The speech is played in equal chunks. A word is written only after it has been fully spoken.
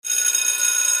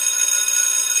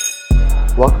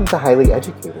Welcome to Highly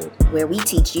Educated, where we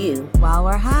teach you while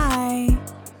we're high.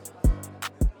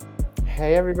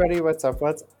 Hey everybody, what's up?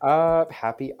 What's up?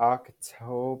 Happy October.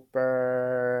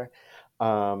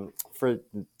 For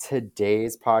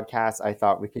today's podcast, I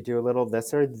thought we could do a little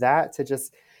this or that to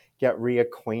just get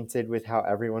reacquainted with how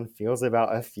everyone feels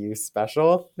about a few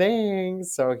special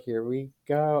things. So here we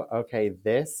go. Okay,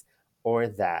 this or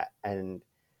that. And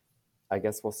I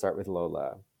guess we'll start with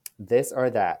Lola. This or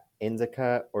that,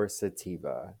 indica or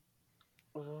sativa?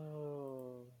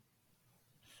 Ooh,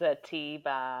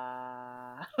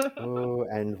 sativa. Ooh,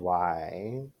 and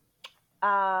why?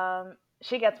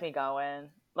 She gets me going.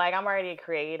 Like I'm already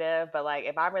creative, but like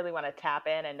if I really want to tap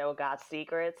in and know God's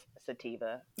secrets,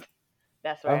 sativa.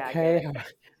 That's where I Okay,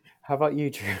 get. how about you,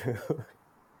 Drew?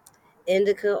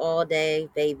 indica all day,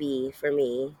 baby, for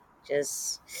me.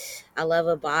 Just, I love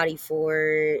a body for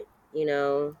it,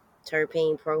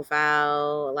 terpene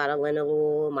profile, a lot of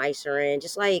linalool, mycerin,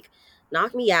 just like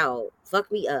knock me out,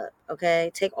 fuck me up, okay?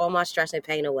 Take all my stress and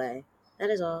pain away. That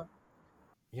is all.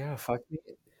 Yeah,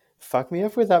 fuck me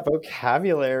up with that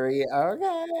vocabulary.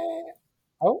 Okay.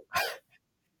 Oh,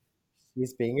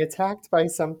 she's being attacked by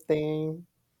something.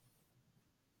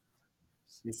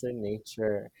 She's in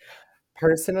nature.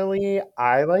 Personally,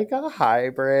 I like a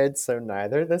hybrid, so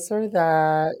neither this or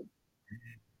that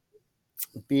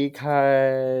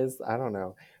because I don't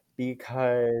know,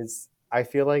 because I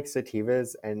feel like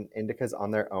sativas and indicas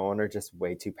on their own are just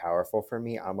way too powerful for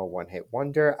me. I'm a one-hit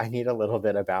wonder. I need a little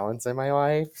bit of balance in my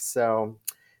life, so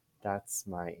that's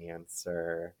my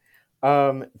answer.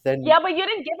 Then Yeah, but you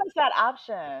didn't give us that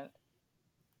option.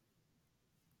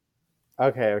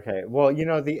 okay. Well,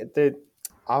 the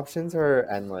options are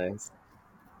endless.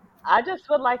 I just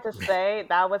would like to say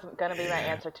that was going to be my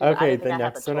answer too. I Okay, didn't think the I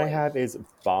had the next one I choice. have is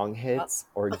bong Uh, hits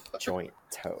or joint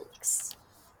tokes.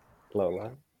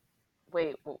 Lola,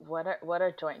 Wait, what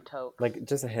are joint tokes? like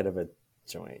just a hit of a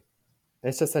joint.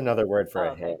 It's just another word for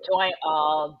a Okay, hit. joint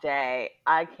all day.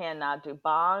 I cannot do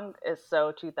bong. Is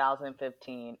so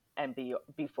 2015 and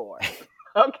before.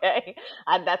 Okay,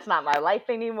 that's not my life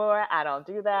anymore. I don't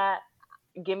do that.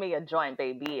 Give me a joint,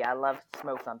 baby. I love to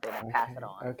smoke something and pass it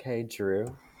on. Okay, Drew.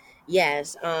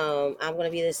 yes, I'm gonna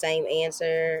be the same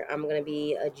answer. I'm gonna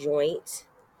be a joint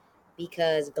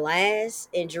because glass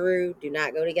and Drew do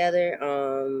not go together.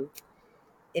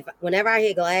 If whenever I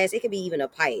hit glass, it could be even a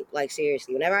pipe. Like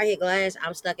seriously, whenever I hit glass,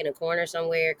 I'm stuck in a corner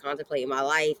somewhere contemplating my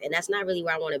life, and that's not really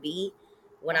where I want to be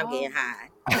when I'm getting Um, high.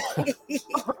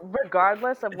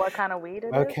 regardless of what kind of weed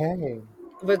it is. Okay.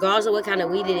 Regardless of what kind of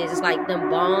weed it is, it's like them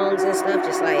bongs and stuff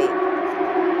just like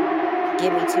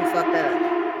get me too fucked up.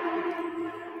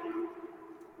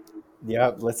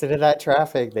 Yep, listen to that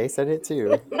traffic. They said it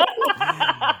too.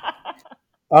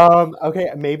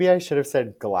 Okay, maybe I should have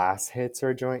said glass hits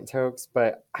or joint tokes,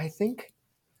 but I think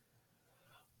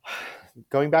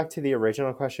going back to the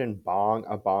original question,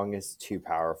 a bong is too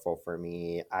powerful for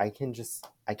me. I can't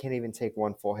even take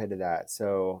one full hit of that.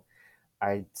 So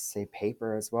I'd say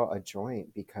paper as well, a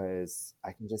joint, because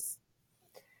I can just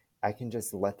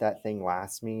let that thing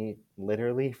last me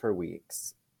literally for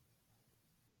weeks.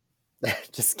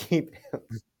 Just keep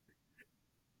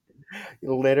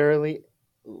literally,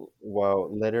 whoa,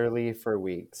 literally for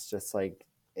weeks. Just like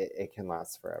it can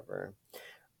last forever.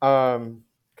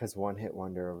 Because one hit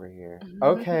wonder over here.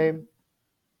 Okay.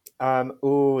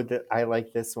 I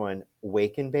like this one.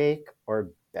 Wake and bake or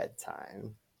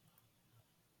bedtime?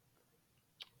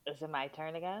 Is it my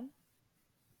turn again?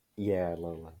 Yeah,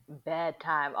 Lola.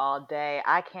 Bedtime all day.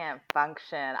 I can't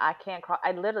function. I can't cross.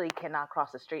 I literally cannot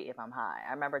cross the street if I'm high.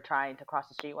 I remember trying to cross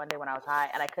the street one day when I was high,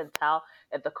 and I couldn't tell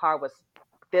if the car was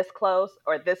this close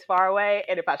or this far away,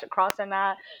 and if I should cross or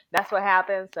not. That's what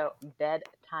happened. So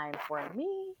bedtime for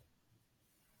me.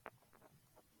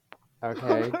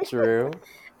 Okay, Drew.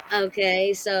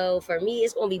 Okay, so for me,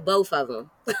 it's gonna be both of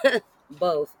them,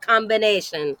 both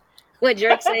combination. What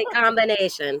Drake say?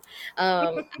 Combination.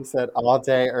 Um, He said all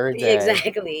day or day.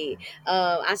 exactly.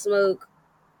 I smoke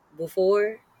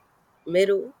before,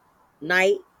 middle,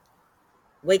 night.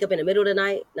 Wake up in the middle of the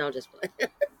night. No, I'm just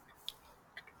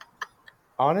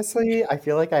Honestly, I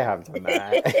feel like I have done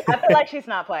I feel that. like she's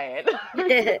not playing.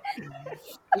 playing.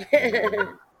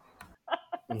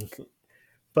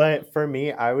 But for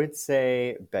me, I would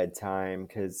say bedtime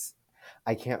because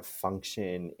I can't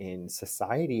function in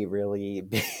society really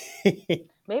being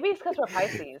Maybe it's because we're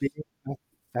Pisces.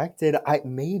 affected. I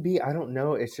don't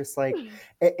know. It's just like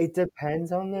it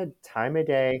depends on the time of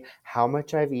day, how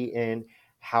much I've eaten,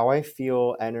 how I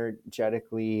feel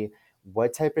energetically,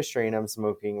 what type of strain I'm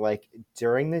smoking. Like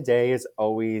during the day is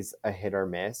always a hit or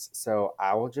miss. So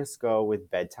I will just go with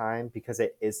bedtime because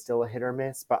it is still a hit or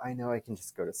miss, but I know I can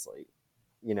just go to sleep,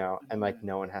 and like Mhm.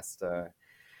 no one has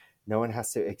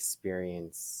to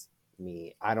experience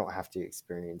me. I don't have to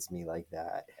experience me like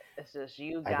that. It's just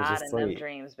you, I could God, just and them sleep.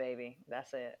 dreams, baby.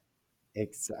 That's it.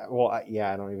 Well,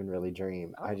 yeah, I don't even really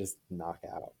dream. I Oh, just knock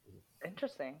out.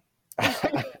 interesting.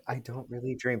 I don't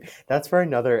really dream. That's for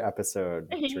another episode,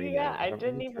 Yeah, dreaming. I I don't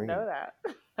didn't really even know dream. that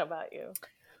about you.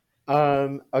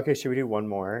 Okay, should we do one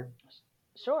more?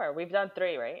 Sure, we've done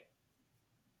three, right?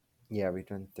 Yeah, we've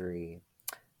done three.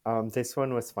 This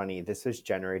one was funny. This was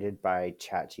generated by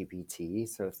ChatGPT,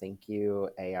 so thank you,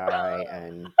 AI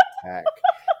and tech.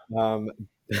 Um,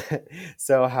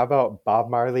 so how about Bob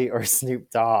Marley or Snoop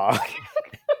Dogg?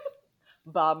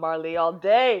 Bob Marley all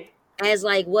day. As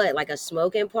like what? Like a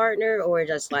smoking partner or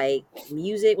just like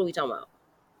music? What are we talking about?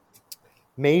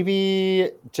 Maybe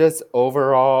just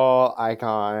overall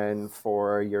icon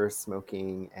for your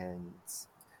smoking and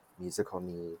musical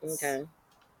needs. Okay.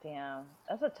 Damn,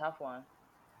 that's a tough one.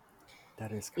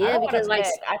 That is I kind Yeah, of don't want because to hard. like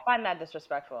pick. I find that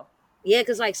disrespectful. yeah,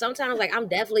 because like sometimes like I'm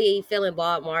definitely feeling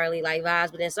Bob Marley like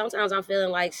vibes, but then sometimes I'm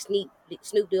feeling like Snoop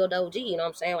Dogg OG. You know what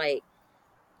I'm saying? Like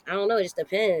I don't know. It just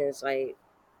depends. Like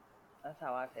That's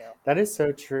how I feel. That is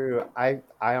so true. I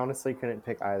honestly couldn't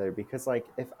pick either because like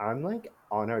if I'm like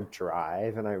on a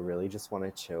drive and I really just want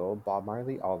to chill, Bob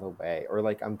Marley all the way, or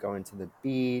like I'm going to the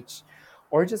beach,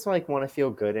 or just like want to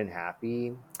feel good and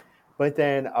happy. But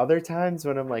then other times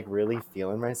when I'm like really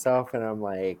feeling myself and I'm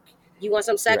like you want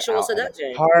some we're sexual out at a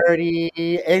seduction. party,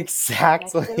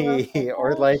 Sexual exactly,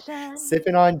 or like seduction.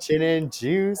 sipping on gin and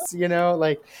juice,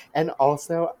 like, and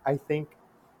also I think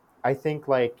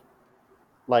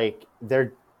like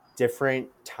they're different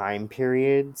time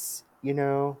periods,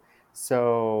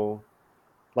 so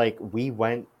like we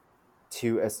went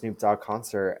to a Snoop Dogg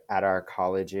concert at our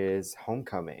college's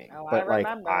homecoming, Oh, I but like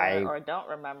remember I or don't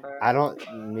remember. I don't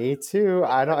me too.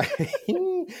 I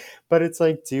don't but it's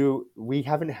like do we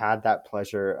haven't had that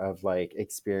pleasure of like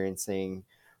experiencing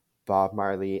Bob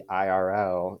Marley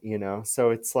IRL,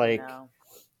 so it's like No.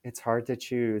 it's hard to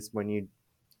choose when you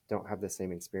don't have the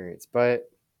same experience,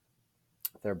 but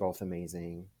they're both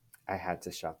amazing. I had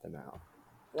to shout them out.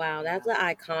 Wow, that's Yeah.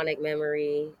 an iconic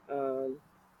memory of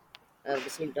the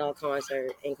Snoop Dogg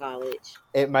concert in college.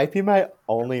 It might be my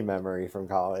only memory from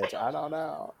college. I don't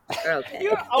know.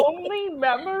 Your Okay. only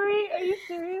memory? Are you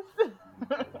serious?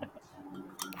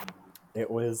 It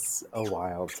was a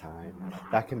wild time.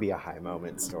 That can be a high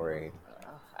moment story.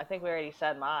 I think we already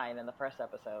said mine in the first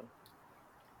episode.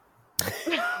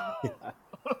 Yeah.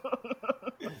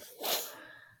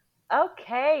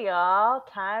 Okay, y'all.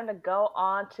 Time to go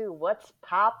on to what's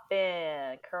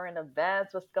poppin', current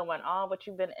events, what's going on, what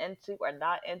you've been into or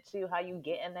not into, how you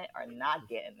getting it or not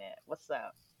getting it. What's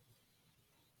up?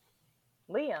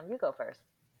 Liam, you go first.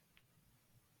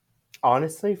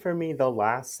 Honestly, for me, the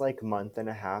last like month and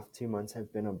a half, 2 months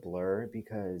have been a blur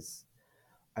because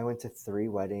I went to 3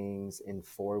 weddings in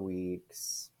 4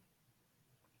 weeks.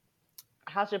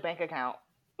 How's your bank account?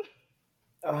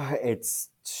 It's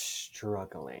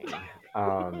struggling.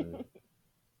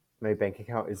 My bank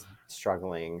account is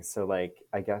struggling. So like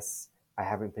I guess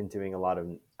I've been doing a lot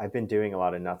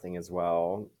of nothing as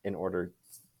well in order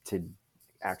to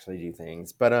actually do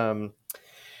things. But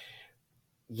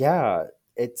yeah,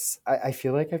 I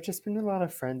feel like I've just been with a lot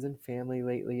of friends and family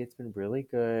lately. It's been really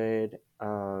good.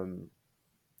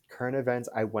 Current events,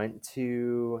 I went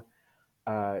to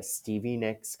Stevie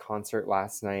Nicks concert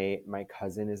last night. My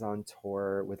cousin is on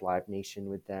tour with Live Nation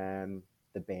with them,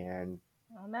 the band,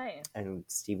 Oh, nice. and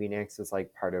Stevie Nicks was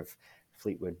like part of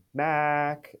Fleetwood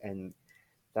Mac and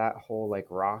that whole like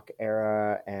rock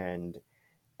era, and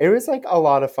it was like a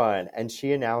lot of fun. And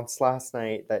she announced last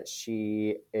night that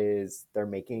they're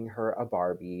making her a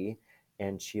Barbie,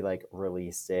 and she like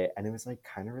released it, and it was like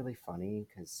kind of really funny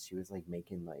because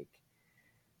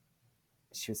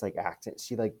she was like acting,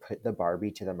 she like put the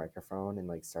Barbie to the microphone and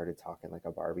like started talking like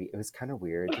a Barbie. It was kind of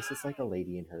weird. This is like a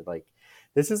lady in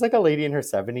her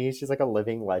 70s. She's like a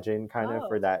living legend kind of Oh,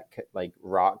 for that like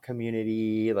rock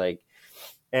community, like,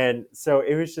 and so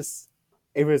it was just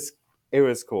it was it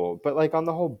was cool. But like on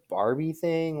the whole Barbie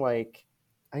thing, like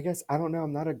I guess I don't know,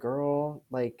 I'm not a girl.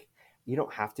 Like you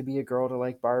don't have to be a girl to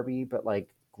like Barbie, but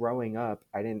like growing up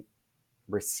I didn't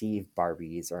receive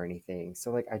Barbies or anything.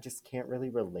 So like I just can't really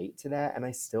relate to that, and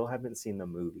I still haven't seen the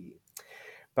movie.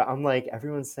 But I'm like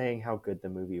everyone's saying how good the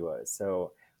movie was.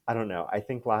 So I don't know. I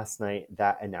think last night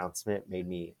that announcement made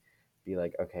me be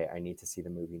like, okay, I need to see the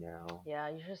movie now. yeah,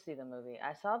 you should see the movie.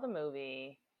 I saw the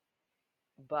movie,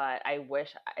 but I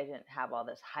wish I didn't have all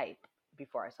this hype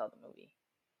before I saw the movie.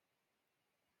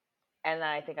 And then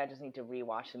I think I just need to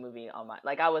rewatch the movie on my,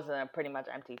 like, I was in a pretty much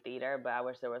empty theater, but I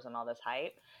wish there wasn't all this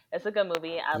hype. It's a good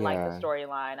movie. I like the Yeah.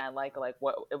 storyline. I like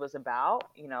what it was about.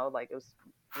 You know, like it was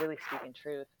really speaking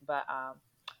truth. But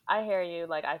I hear you.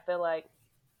 Like I feel like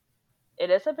it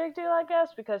is a big deal, I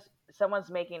guess, because someone's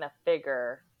making a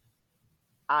figure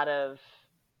out of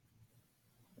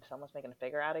someone's making a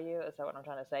figure out of you. Is that what I'm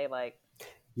trying to say? Like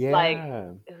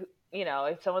Yeah. you know,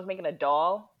 if someone's making a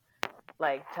doll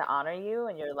like to honor you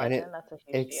and your And legend, it that's a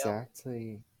huge deal.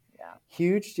 exactly. Yeah.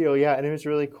 Huge deal, yeah, and it was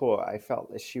really cool. I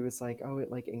felt that she was like, "Oh,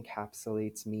 it like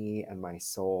encapsulates me and my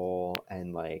soul,"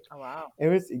 and like, Oh wow. it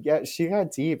was yeah. She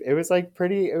got deep. It was like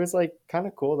pretty. It was like kind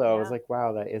of cool though. I was Yeah. like,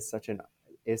 "Wow, that is such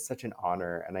an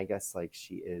honor." And I guess like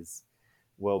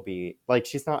will be like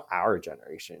she's not our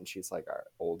generation. She's like our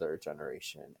older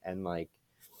generation, and like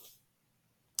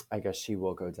I guess she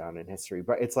will go down in history.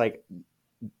 But it's like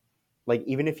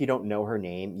even if you don't know her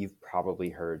name, you've probably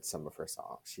heard some of her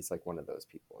songs. She's like one of those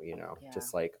people, Yeah.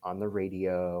 just like on the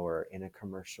radio or in a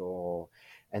commercial.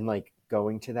 And like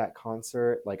going to that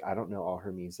concert, like I don't know all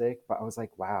her music, but I was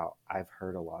like, wow, I've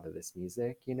heard a lot of this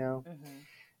music. Mm-hmm.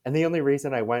 And the only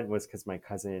reason I went was because my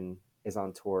cousin is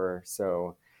on tour,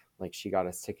 so like she got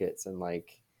us tickets and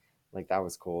like that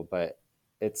was cool. But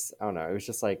I don't know, it was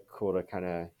just like cool to kind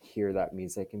of hear that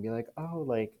music and be like, oh,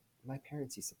 like my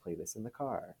parents used to play this in the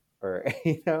car, or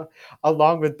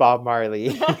along with Bob Marley.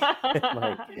 Like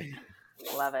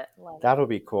Love it. Love it. that'll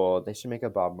be cool. They should make a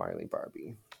Bob Marley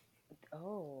Barbie.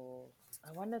 Oh,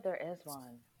 I wonder if there is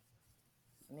one.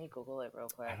 Let me Google it real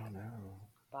I quick. don't know.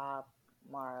 Bob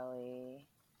Marley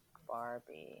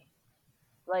Barbie.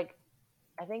 Like,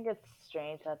 I think it's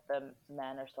strange that the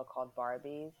men are still called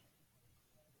Barbies,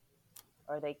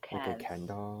 or they Like a Kens. Ken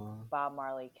doll. Bob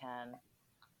Marley Ken,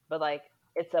 but like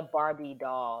it's a Barbie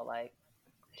doll. Like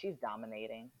she's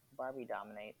dominating. Barbie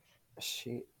dominates.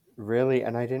 She really,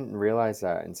 and I didn't realize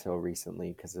that until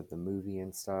recently because of the movie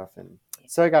and stuff, and Yeah.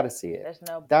 so I got to see it. There's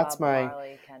no That's Bob my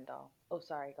Marley Ken doll. Oh,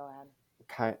 sorry. Go ahead.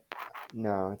 kind.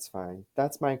 No, it's fine.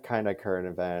 That's my kind of current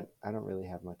event. I don't really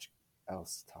have much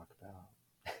else to talk about.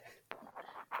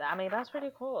 I mean, that's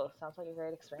pretty cool. Sounds like a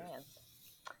great experience.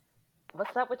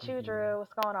 What's up with you, Drew?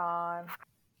 What's going on?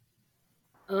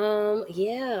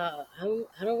 Yeah, I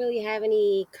don't really have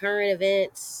any current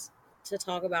events to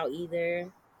talk about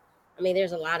either. I mean,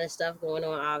 there's a lot of stuff going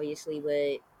on, obviously,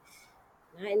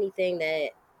 but not anything that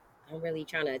I'm really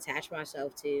trying to attach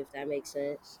myself to, if that makes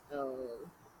sense.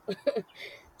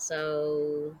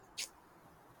 So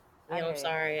I I'm hear you.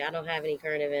 sorry, I don't have any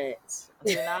current events.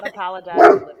 Do not apologize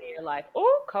for living your life.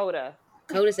 Ooh, Coda.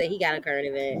 Coda said he got a current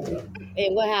event,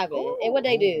 and what happened? And what Ooh,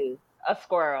 they do? a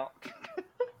squirrel.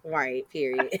 Right.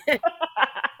 Period.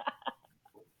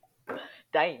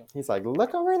 Damn. He's like,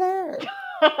 look over there.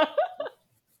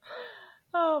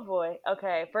 Oh boy.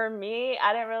 Okay. For me,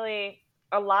 I didn't really.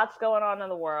 A lot's going on in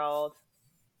the world.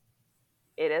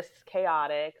 It is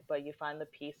chaotic, but you find the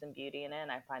peace and beauty in it,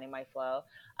 and I'm finding my flow.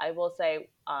 I will say,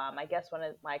 I guess one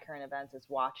of my current events is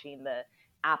watching the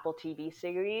Apple TV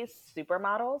series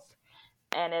Supermodels,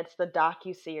 and it's the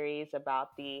docu series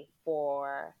about the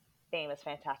four famous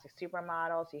fantastic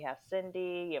supermodels. You have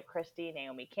Cindy, you have Christy,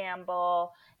 Naomi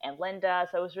Campbell, and Linda.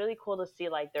 So it was really cool to see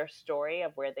like their story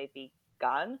of where they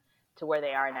begun to where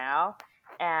they are now.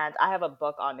 And I have a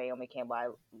book on Naomi Campbell. I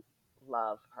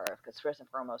love her because first and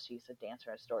foremost she's a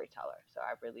dancer and storyteller, so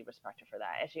I really respect her for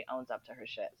that, and she owns up to her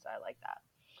shit, so I like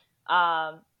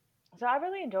that. So I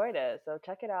really enjoyed it, so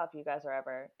check it out if you guys are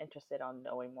ever interested on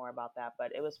knowing more about that.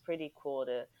 But it was pretty cool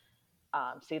to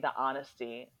see the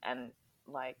honesty and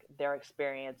like their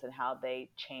experience and how they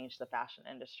changed the fashion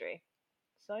industry.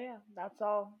 So yeah, that's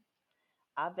all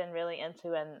I've been really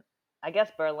into. And I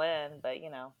guess Berlin, but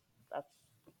that's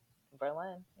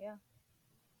Berlin. Yeah,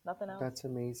 nothing else. That's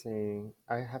amazing.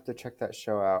 I have to check that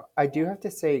show out. I do Yeah. have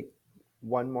to say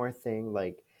one more thing.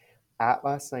 Like at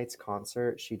last night's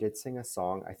concert, she did sing a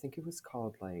song. I think it was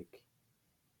called like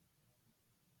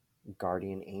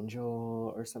Guardian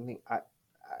Angel or something.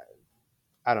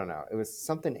 I don't know. It was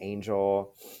something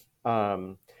angel.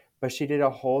 Um, but she did a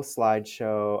whole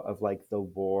slideshow of like the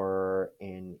war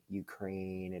in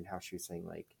Ukraine and how she was saying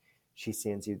like she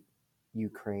stands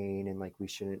Ukraine and like we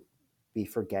shouldn't be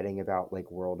forgetting about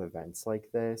like world events like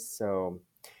this. So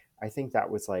I think that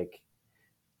was like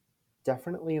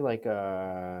definitely like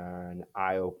an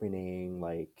eye-opening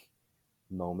like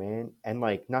moment, and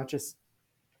like not just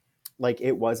like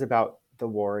it was about the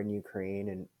war in Ukraine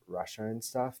and Russia and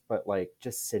stuff, but like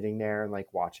just sitting there and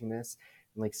like watching this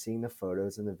and like seeing the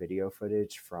photos and the video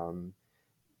footage from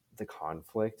the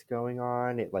conflict going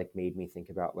on, it like made me think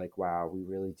about like, wow, we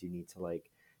really do need to like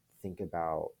think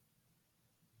about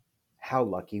how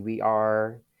lucky we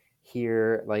are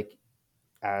here, like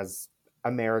as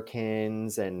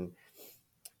Americans, and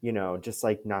just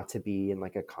like not to be in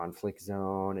like a conflict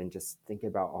zone, and just think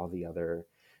about all the other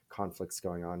conflicts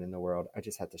going on in the world. I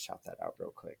just had to shout that out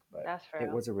real quick, but That's it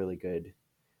true. was a really good,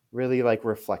 really like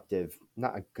reflective,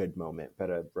 not a good moment, but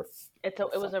a It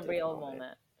was a reflective real moment.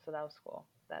 moment, so that was cool.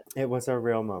 That It was a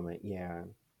real moment. Yeah.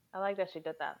 I like that she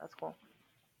did that. That's cool.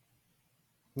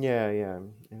 Yeah, yeah.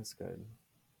 It was good.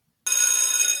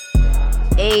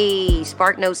 Hey,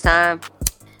 Spark Notes time.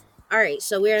 All right,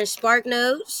 so we're in Spark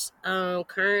Notes.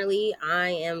 Currently, I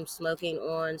am smoking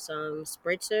on some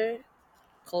Spritzer,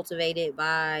 cultivated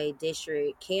by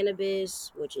District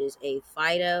Cannabis, which is a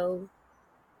phyto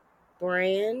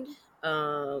brand.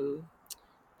 Um,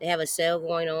 they have a sale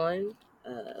going on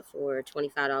for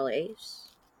 $25.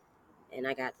 And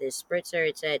I got this Spritzer.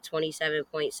 It's at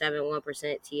 27.71%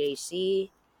 THC.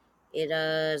 It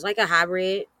is like a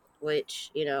hybrid,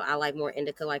 which, I like more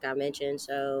indica, like I mentioned.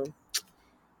 So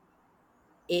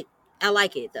it I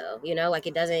like it though, like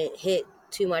it doesn't hit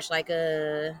too much like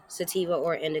a sativa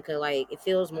or indica. Like it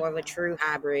feels more of a true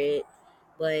hybrid,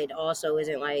 but it also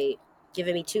isn't like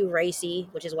giving me too racy,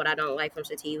 which is what I don't like from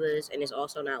sativas, and it's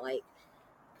also not like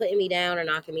putting me down or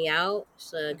knocking me out.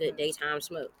 It's a good daytime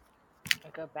smoke.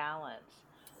 A good balance.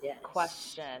 Yes.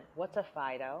 Question: what's a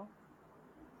Fido?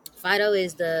 Fido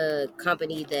is the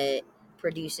company that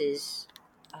produces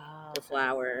Oh, the okay,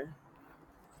 flower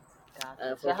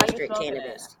gotcha. for So how you District smoking it?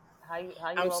 Cannabis. How you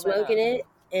I'm roll that smoking up? it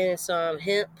in some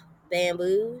hemp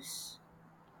bamboos,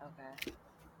 Okay,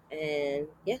 and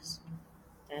yes,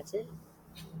 that's it.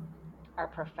 our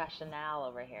professional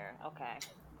over here. Okay,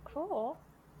 cool.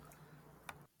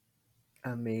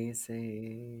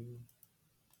 Amazing.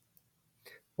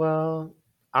 Well,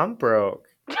 I'm broke,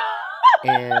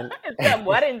 and It's some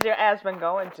weddings your ass been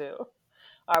going to.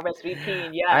 RSVP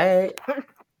and yes. I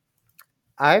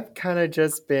I've kind of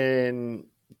just been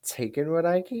taking what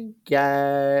I can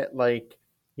get. Like,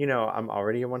 I'm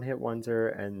already a one hit wonder,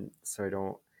 and so I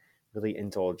don't really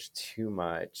indulge too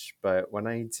much. But when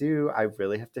I do, I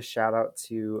really have to shout out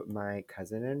to my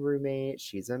cousin and roommate.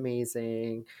 She's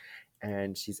amazing,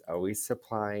 and she's always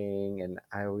supplying, and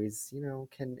I always,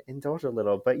 can indulge a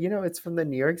little. But, it's from the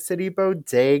New York City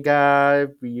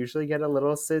bodega. We usually get a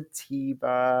little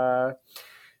sativa.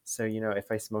 So,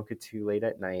 if I smoke it too late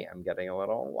at night, I'm getting a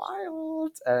little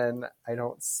wild and I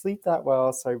don't sleep that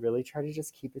well. So I really try to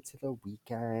just keep it to the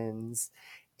weekends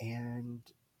and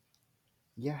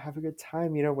yeah, have a good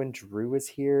time. When Drew was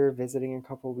here visiting a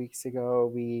couple weeks ago,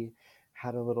 we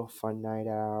had a little fun night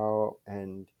out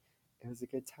and it was a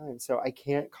good time. So I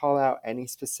can't call out any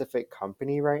specific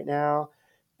company right now,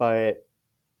 but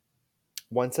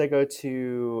once I go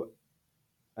to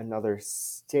another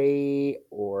state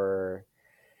or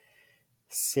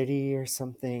city or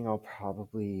something, I'll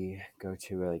probably go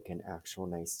to like an actual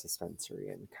nice dispensary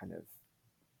and kind of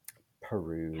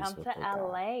peruse Come what to they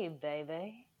got. LA,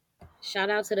 baby. Shout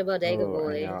out to the Bodega Oh,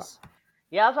 I know. Boys.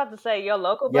 Yeah, I was about to say your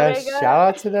local Yes, bodega. shout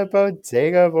out to the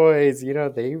Bodega Boys.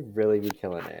 They really be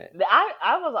killing it.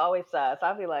 I was always sus.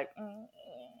 I'd be like,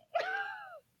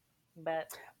 but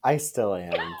I still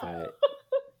am, but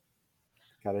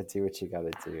gotta do what you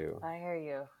gotta do. I hear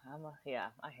you. Yeah,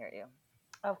 I hear you.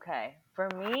 Okay, for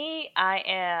me, I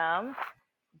am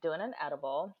doing an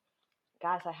edible.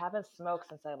 Guys, I haven't smoked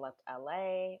since I left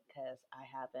LA because I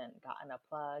haven't gotten a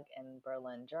plug in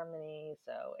Berlin, Germany.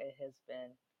 So it has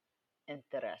been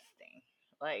interesting.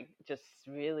 Like, just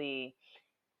really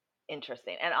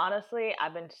interesting. And honestly,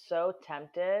 I've been so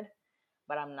tempted,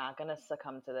 but I'm not going to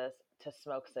succumb to this to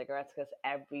smoke cigarettes because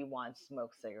everyone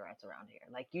smokes cigarettes around here.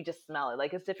 Like, you just smell it.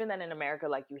 Like, it's different than in America.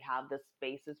 Like, you have the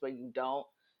spaces where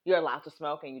you're allowed to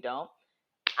smoke and you don't.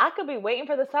 I could be waiting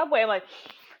for the subway. I'm like,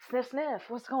 sniff, sniff.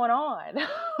 What's going on?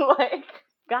 Like,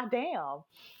 goddamn.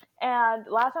 And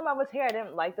last time I was here, I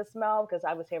didn't like the smell because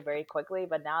I was here very quickly.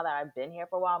 But now that I've been here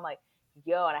for a while, I'm like,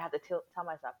 yo, and I have to tell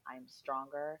myself I am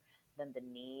stronger than the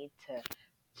need to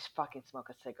fucking smoke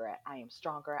a cigarette. I am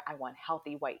stronger. I want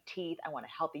healthy white teeth. I want a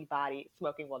healthy body.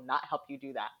 Smoking will not help you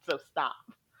do that. So stop.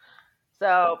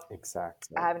 So I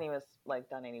Exactly. haven't even like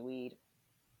done any weed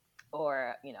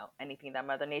or anything that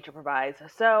Mother Nature provides.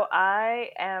 So I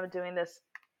am doing this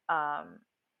um,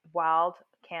 Wild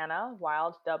Canna,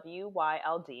 Wild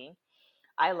WYLD.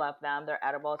 I love them. They're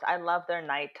edibles. I love their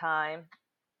nighttime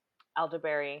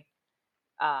elderberry.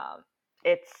 Um,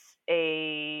 it's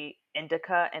a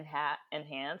indica and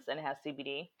enhanced, and it has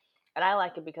CBD. And I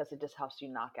like it because it just helps you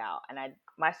knock out. And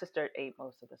my sister ate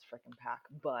most of this freaking pack,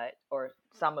 or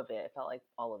some of it. It felt like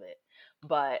all of it,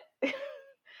 but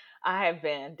I have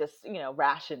been just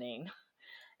rationing,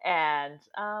 and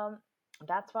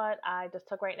that's what I just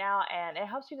took right now, and it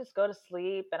helps you just go to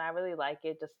sleep. And I really like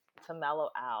it just to mellow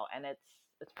out, and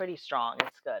it's pretty strong.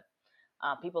 It's good.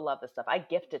 People love this stuff. I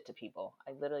gift it to people.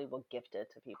 I literally will gift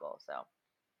it to people. So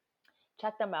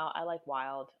check them out. I like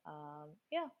Wild.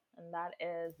 Yeah, and that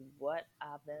is what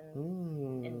I've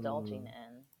been indulging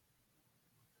in.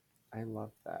 I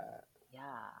love that. Yeah.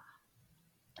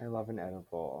 I love an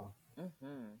edible.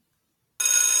 Mm-hmm.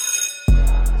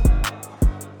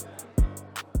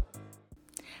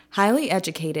 Highly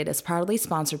Educated is proudly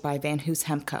sponsored by Van Hoos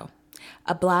Hemp Co.,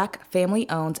 a Black,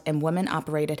 family-owned, and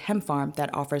women-operated hemp farm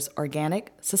that offers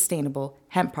organic, sustainable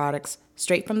hemp products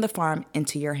straight from the farm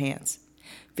into your hands.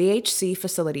 VHC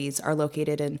facilities are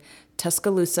located in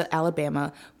Tuscaloosa,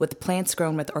 Alabama, with plants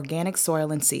grown with organic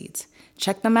soil and seeds.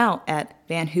 Check them out at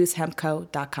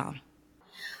vanhooshempco.com.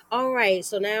 All right,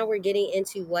 so now we're getting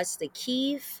into what's the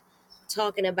Keef,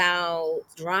 talking about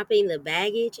dropping the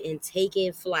baggage and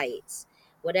taking flights.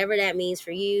 Whatever that means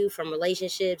for you, from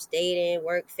relationships, dating,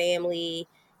 work, family,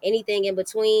 anything in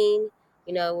between,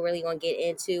 we're really going to get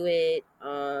into it.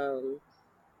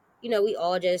 We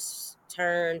all just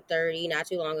turned 30 not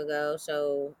too long ago,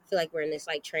 so I feel like we're in this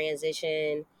like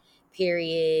transition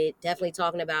period, definitely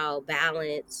talking about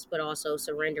balance, but also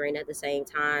surrendering at the same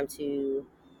time to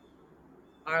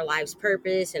our life's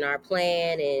purpose and our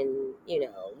plan. And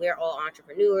we're all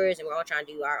entrepreneurs, and we're all trying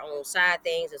to do our own side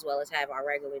things as well as have our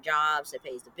regular jobs that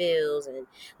pays the bills, and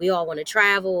we all want to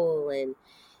travel, and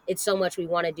it's so much we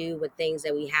want to do with things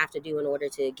that we have to do in order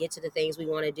to get to the things we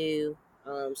want to do.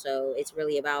 So it's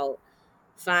really about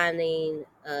finding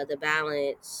the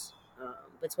balance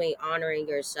between honoring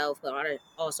yourself but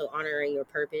also honoring your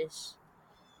purpose.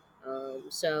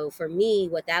 So for me,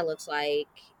 what that looks like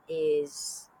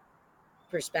is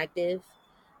perspective,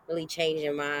 really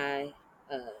changing my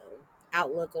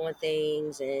outlook on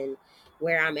things and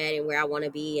where I'm at and where I want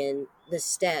to be, and the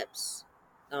steps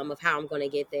of how I'm going to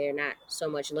get there. Not so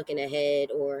much looking ahead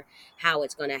or how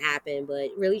it's going to happen, but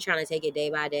really trying to take it day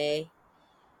by day,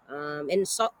 and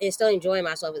still enjoying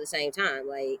myself at the same time.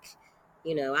 Like,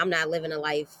 I'm not living a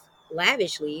life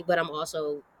lavishly, but I'm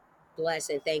also blessed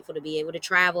and thankful to be able to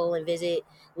travel and visit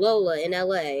Lola in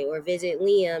LA or visit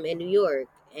Liam in New York,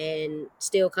 and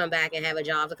still come back and have a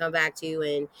job to come back to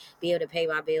and be able to pay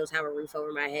my bills, have a roof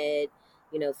over my head,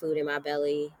 food in my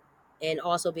belly, and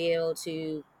also be able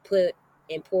to put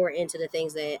and pour into the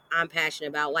things that I'm passionate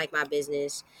about, like my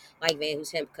business, like Van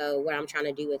Hoos Hemp Co., what I'm trying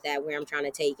to do with that, where I'm trying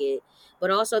to take it,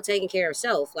 but also taking care of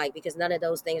self, like, because none of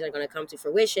those things are going to come to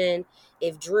fruition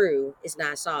if Drew is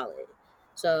not solid.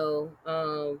 So,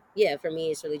 yeah, for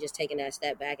me, it's really just taking that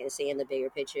step back and seeing the bigger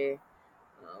picture,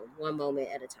 one moment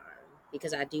at a time.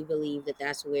 Because I do believe that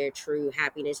that's where true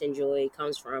happiness and joy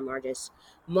comes from, are just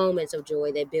moments of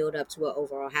joy that build up to an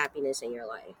overall happiness in your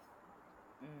life.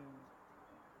 Mm.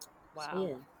 So, Wow.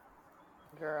 yeah.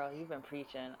 Girl, you've been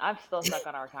preaching. I'm still stuck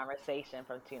on our conversation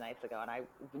from 2 nights ago, and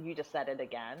you just said it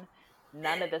again.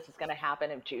 None of this is gonna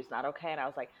happen if Drew's not okay. And I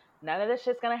was like, none of this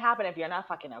shit's gonna happen if you're not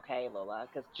fucking okay, Lola,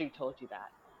 because Drew told you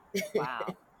that.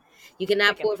 Wow. You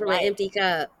cannot Taking pour from an flight. empty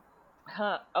cup.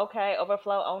 Huh. Okay,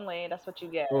 overflow only. That's what you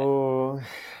get. Oh,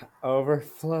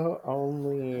 overflow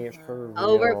only for Mm-hmm.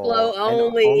 Overflow real.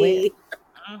 only.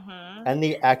 Mm-hmm. And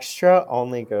the extra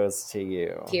only goes to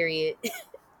you. Period.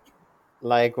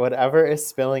 Like whatever is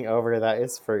spilling over, that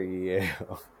is for you.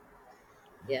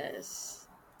 Yes.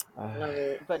 Ah, Love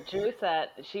it. But Drew said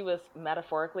she was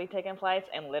metaphorically taking flights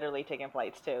and literally taking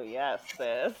flights too. Yes,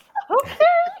 sis.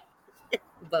 Okay.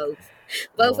 Both.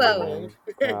 Both oh of my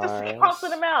them. Just crossing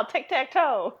gosh. them out. Tic tac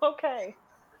toe. Okay.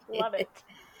 Love it.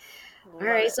 All Love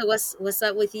right, it. so what's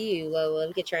up with you, Lola?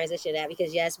 We could transition to that,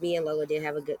 because yes, me and Lola did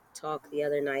have a good talk the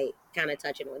other night, kind of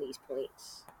touching on these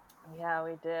points. Yeah,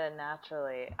 we did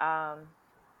naturally.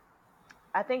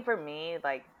 I think for me,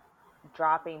 like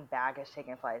dropping baggage,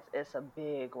 taking flights is a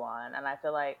big one, and I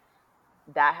feel like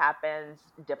that happens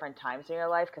different times in your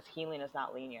life because healing is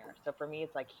not linear. So for me,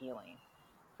 it's like healing.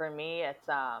 For me, it's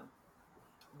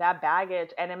that baggage,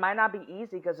 and it might not be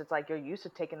easy because it's like you're used to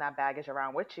taking that baggage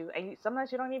around with you, and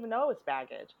sometimes you don't even know it's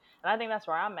baggage. And I think that's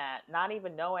where I'm at, not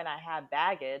even knowing I had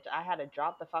baggage. I had to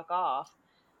drop the fuck off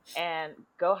and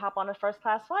go hop on a first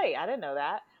class flight. I didn't know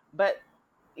that. But,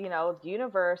 the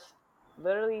universe,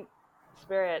 literally,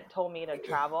 spirit told me to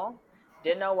travel.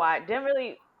 Didn't know why. Didn't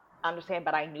really understand,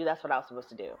 but I knew that's what I was supposed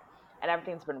to do. And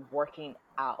everything's been working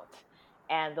out.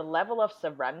 And the level of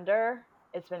surrender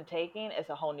it's been taking is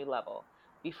a whole new level.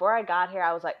 Before I got here,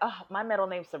 I was like, oh, my middle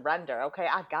name's Surrender. Okay,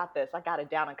 I got this. I got it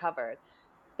down and covered.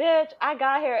 Bitch, I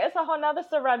got here. It's a whole nother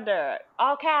Surrender.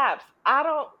 All caps. I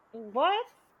don't, what?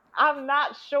 I'm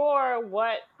not sure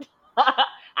what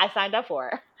I signed up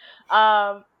for.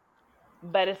 Um,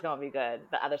 but it's going to be good.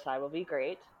 The other side will be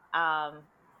great. Um,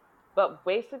 but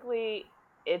basically,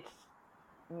 it's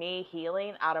me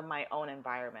healing out of my own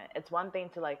environment. It's one thing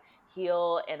to like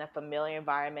heal in a familiar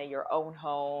environment, your own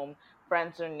home,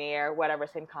 friends are near, whatever,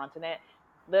 same continent.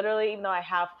 Literally, even though I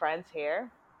have friends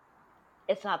here,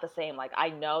 it's not the same. Like I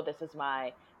know this is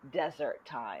my desert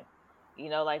time. You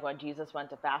know, like when Jesus went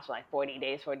to fast for like 40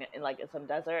 days for in like in some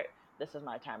desert, this is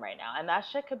my time right now. And that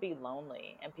shit could be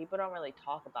lonely. And people don't really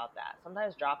talk about that.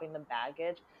 Sometimes dropping the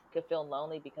baggage could feel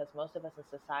lonely because most of us in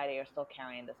society are still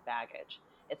carrying this baggage.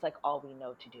 It's like all we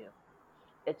know to do.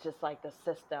 It's just like the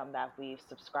system that we've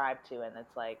subscribed to, and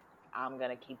it's like I'm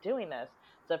gonna keep doing this.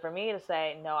 So for me to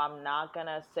say no, I'm not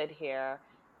gonna sit here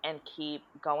and keep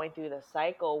going through the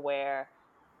cycle where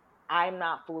I'm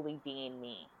not fully being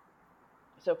me.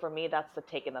 So for me, that's the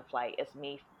taking the flight. It's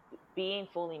me being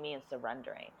fully me and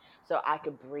surrendering. So I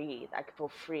could breathe. I could feel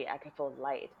free. I could feel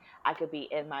light. I could be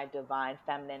in my divine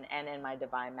feminine and in my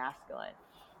divine masculine.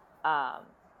 Um,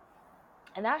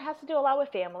 and that has to do a lot with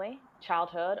family,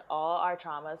 childhood. All our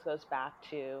traumas goes back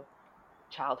to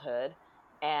childhood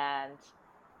and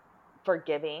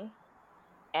forgiving.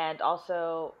 And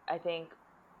also, I think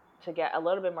to get a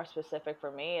little bit more specific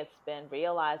for me, it's been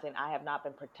realizing I have not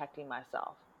been protecting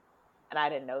myself. And I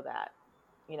didn't know that.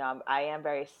 You know, I am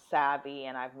very savvy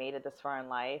and I've made it this far in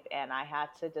life. And I had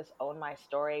to just own my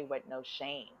story with no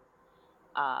shame.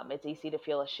 It's easy to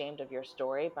feel ashamed of your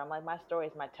story, but I'm like, my story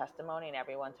is my testimony, and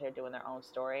everyone's here doing their own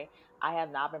story. I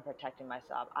have not been protecting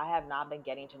myself. I have not been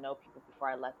getting to know people before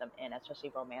I let them in,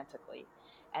 especially romantically,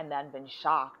 and then been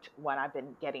shocked when I've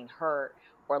been getting hurt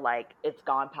or like it's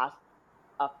gone past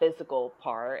a physical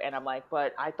part, and I'm like,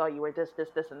 but I thought you were this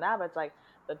and that. But it's like,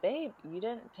 but babe, you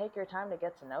didn't take your time to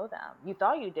get to know them. You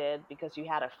thought you did because you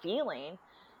had a feeling,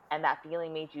 and that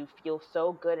feeling made you feel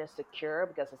so good and secure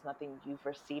because it's nothing you've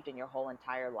received in your whole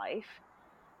entire life.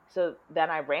 So then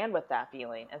I ran with that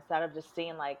feeling instead of just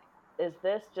seeing like, is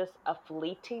this just a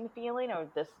fleeting feeling, or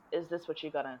this is this what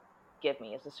you're gonna give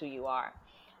me? Is this who you are?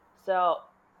 So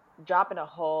dropping a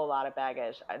whole lot of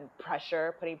baggage and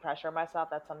pressure, putting pressure on myself.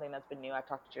 That's something that's been new. I've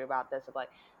talked to you about this of like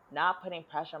not putting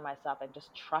pressure on myself and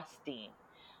just trusting.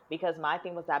 Because my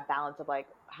thing was that balance of like,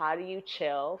 how do you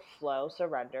chill, flow,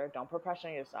 surrender, don't put pressure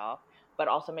on yourself, but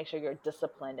also make sure you're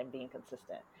disciplined and being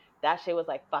consistent. That shit was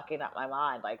like fucking up my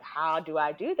mind. Like, how do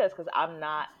I do this? Because I'm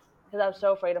not, because I'm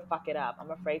so afraid to fuck it up.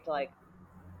 I'm afraid to like,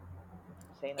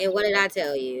 saying And this what real did quick, I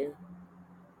tell you?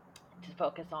 to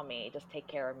focus on me, just take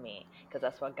care of me, because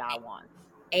that's what God wants.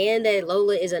 And that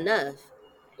Lola is enough.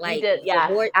 You Like did, the yes.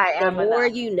 more I the am more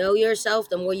enough. you know yourself,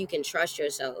 the more you can trust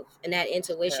yourself. And that It's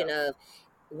intuition true. of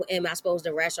am I supposed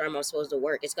to rest or am I supposed to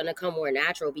work? It's gonna come more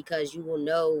natural because you will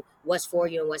know what's for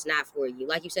you and what's not for you.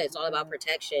 Like you said, it's all about Mhm.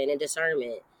 protection and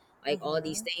discernment. Like all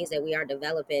these Mhm. things that we are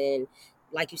developing and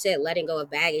like you said, letting go of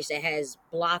baggage that has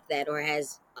blocked that or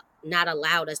has not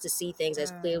allowed us to see things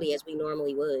as Mm. clearly as we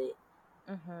normally would.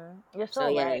 Mhm. You're So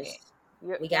so right. yes.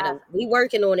 You're, We yes. gotta we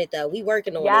working on it though. We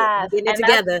working on it. We Yes. getting it And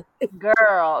that's, together.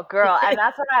 girl, and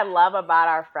that's what I love about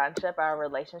our friendship, our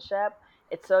relationship.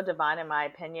 It's so divine in my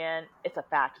opinion. It's a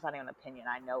fact. It's not even an opinion.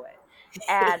 I know it.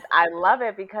 And I love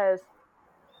it because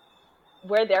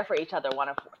we're there for each other, one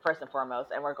of first and foremost,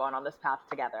 and we're going on this path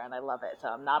together, and I love it. So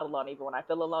I'm not alone. Even when I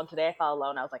feel alone today, I felt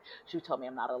alone. I was like, she told me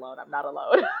I'm not alone. I'm not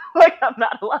alone. Like I'm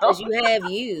not Cause alone. you have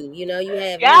you know, you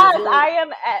have you. If Yes, you don't,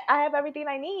 I have everything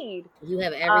I need. you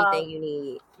have Um, everything you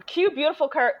need. cue beautiful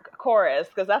chorus,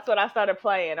 because that's what I started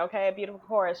playing. Okay, beautiful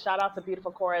chorus. Shout out to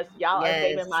beautiful chorus. Y'all are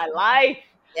saving Yes. my life.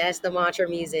 That's the mantra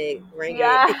music. Bring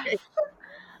Yes. it.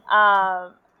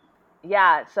 Um.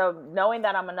 Yeah. So knowing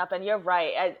that I'm enough, and you're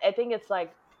right. I think it's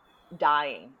like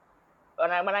dying.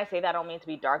 When I say that, I don't mean to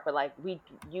be dark, but like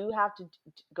you have to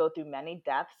go through many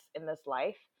deaths in this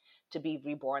life to be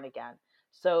reborn again.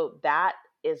 So that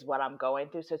is what I'm going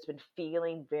through. So it's been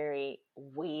feeling very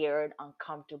weird,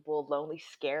 uncomfortable, lonely,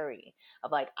 scary.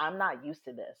 Of like, I'm not used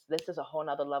to this. This is a whole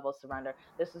nother level of surrender.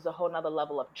 This is a whole nother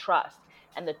level of trust.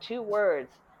 And the two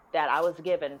words that I was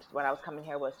given when I was coming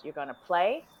here was, you're gonna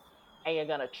play and you're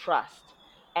gonna trust.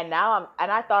 And now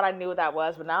and I thought I knew what that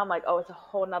was, but now I'm like, oh, it's a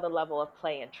whole nother level of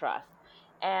play and trust.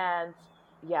 And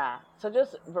yeah, so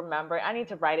just remember, I need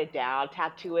to write it down,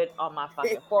 tattoo it on my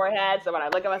fucking forehead. So when I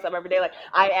look at myself every day, like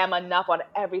I am enough on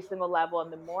every single level.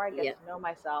 And the more I get Yeah. to know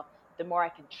myself, the more I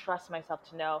can trust myself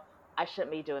to know I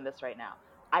shouldn't be doing this right now.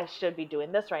 I should be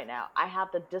doing this right now. I have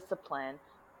the discipline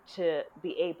to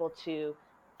be able to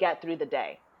get through the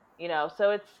day.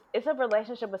 So it's a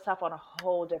relationship with self on a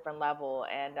whole different level,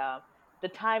 and the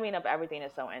timing of everything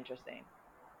is so interesting.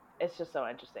 It's just so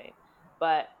interesting.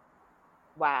 But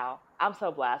wow, I'm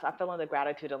so blessed. I'm feeling the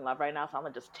gratitude and love right now, so I'm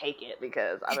gonna just take it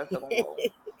because I've been feeling a little,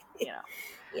 you know.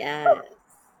 Yes,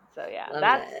 So yeah, love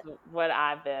that's that. what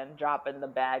I've been dropping the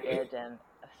baggage, and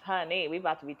honey, we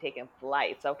about to be taking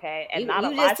flights, okay? And not You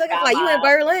on my just took a sky flight. You in mile.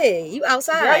 Berlin. You Girl,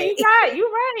 outside. you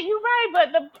right.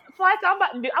 But the flights I'm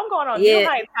about to do, I'm going on new Yeah,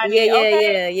 heights, yeah, honey. yeah,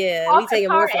 Okay, yeah, yeah. We Cost taking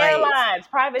more Qatar flights. Airlines,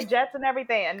 private jets, and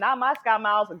everything, and not my sky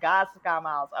miles, but God's sky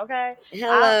miles. Okay, I'm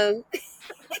Hello.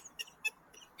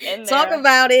 in Talk there,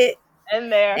 about it. in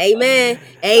there. Amen.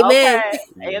 Amen. Okay,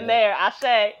 in Yeah. there. I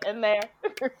say in there.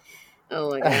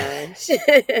 Oh my gosh.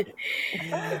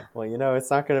 Well,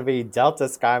 it's not going to be Delta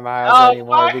Sky Miles Oh,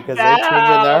 anymore fuck because they're changing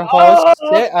them. their whole Oh,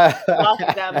 shit.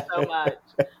 fuck them so much.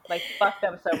 Like, fuck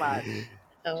them so much.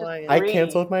 Oh Just my I god. breathe.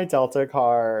 canceled my Delta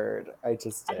card. I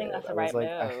just I think did. that's the I was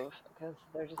right like, move because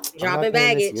they're just I'm being. not Dropping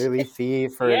paying this baggage. yearly fee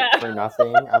for Yeah.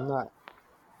 nothing. I'm not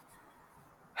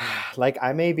like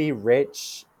I may be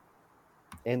rich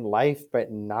in life,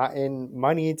 but not in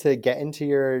money to get into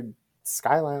your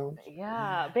Sky Lounge.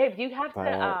 Yeah. Babe, you have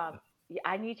to. But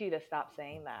I need you to stop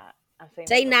saying that. I'm saying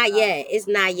this Say so not proud. yet. It's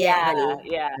not yet, Yeah.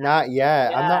 honey. Yeah. not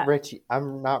yet. I'm Yeah. not rich.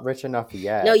 I'm not rich enough No,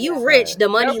 yet. Yeah. you rich. But The You're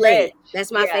money rich. late.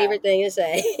 That's my Yeah. favorite thing to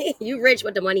say. You rich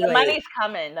with the money The late. money's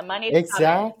coming. The money's coming.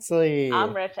 I'm exactly.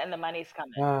 rich and the money's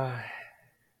coming.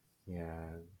 Yeah.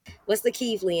 What's the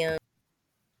key, Liam?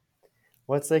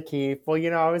 What's the key? Well,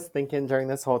 I was thinking during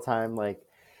this whole time, like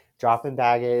dropping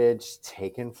baggage,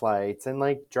 taking flights, and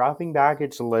like dropping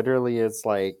baggage literally is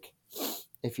like,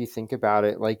 if you think about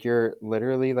it, like you're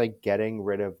literally like getting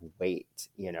rid of weight,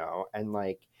 and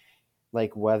like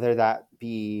whether that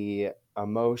be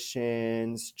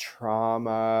emotions,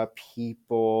 trauma,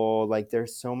 people, like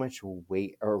there's so much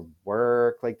weight, or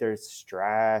work, like there's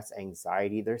stress,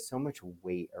 anxiety, there's so much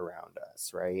weight around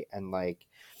us, right? And like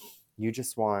you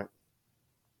just want,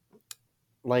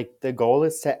 like the goal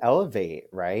is to elevate,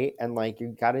 right? And like you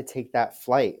got to take that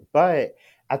flight, but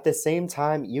at the same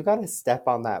time you got to step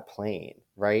on that plane,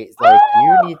 right? Like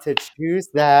you Woo! need to choose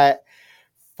that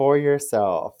for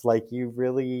yourself. Like you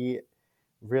really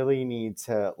really need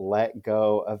to let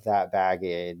go of that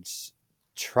baggage.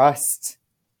 Trust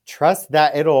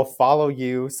that it'll follow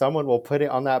you. Someone will put it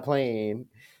on that plane.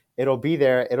 It'll be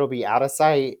there. It'll be out of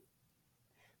sight,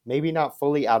 maybe not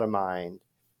fully out of mind,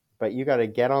 but you got to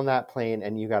get on that plane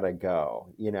and you got to go.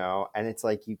 And it's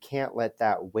like you can't let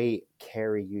that weight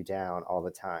carry you down all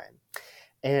the time.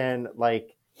 And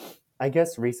like I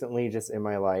guess recently, just in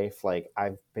my life, like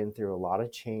I've been through a lot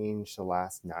of change the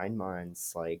last 9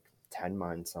 months, like 10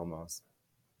 months almost.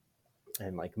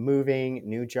 And like moving,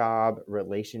 new job,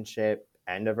 relationship,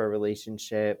 end of a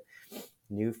relationship,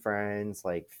 new friends,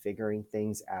 like figuring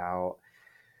things out.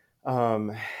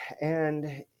 Um,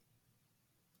 and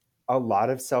a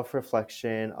lot of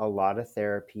self-reflection, a lot of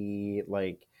therapy,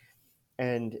 like,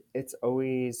 and it's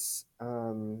always,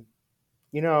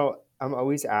 I'm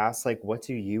always asked, like, what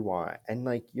do you want? And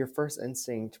like your first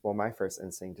instinct, well, my first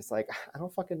instinct is like, I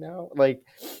don't fucking know. Like,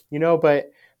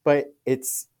 but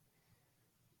it's,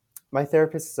 my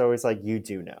therapist is always like, you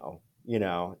do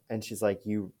know, and she's like,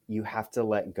 you have to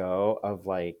let go of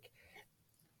like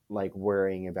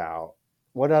worrying about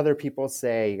what other people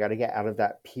say. You got to get out of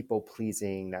that people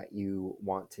pleasing that you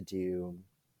want to do.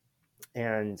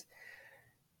 And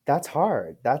that's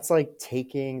hard. That's like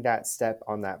taking that step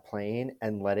on that plane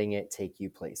and letting it take you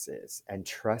places and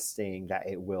trusting that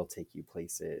it will take you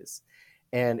places.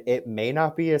 And it may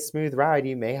not be a smooth ride.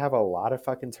 You may have a lot of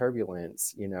fucking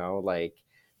turbulence, like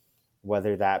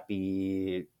whether that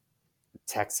be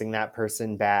texting that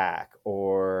person back,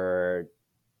 or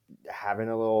having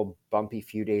a little bumpy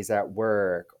few days at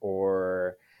work,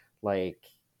 or like,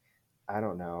 I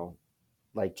don't know,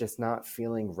 like just not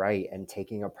feeling right and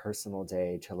taking a personal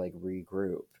day to like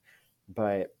regroup.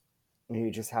 But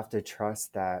you just have to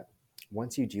trust that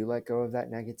once you do let go of that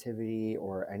negativity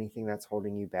or anything that's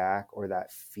holding you back or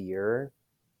that fear,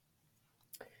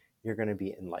 you're going to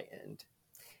be enlightened.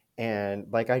 And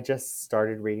like I just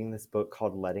started reading this book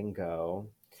called Letting Go.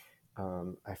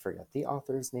 I forget the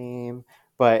author's name,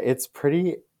 but it's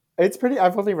pretty.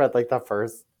 I've only read like the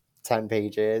first 10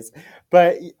 pages,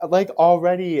 but like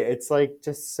already it's like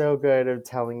just so good of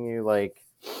telling you, like,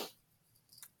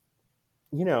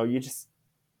 you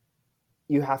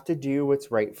have to do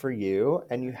what's right for you,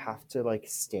 and you have to like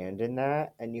stand in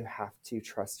that, and you have to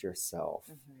trust yourself.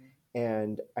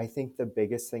 And I think the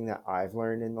biggest thing that I've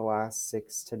learned in the last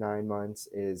 6 to 9 months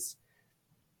is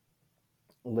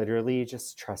literally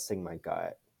just trusting my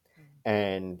gut.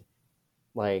 And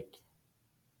like,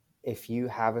 if you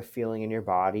have a feeling in your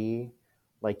body,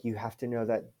 like, you have to know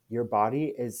that your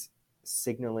body is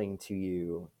signaling to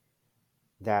you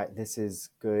that this is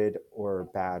good or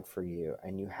bad for you,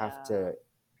 and you have Yeah. to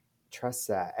trust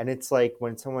that. And it's like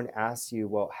when someone asks you,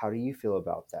 well, how do you feel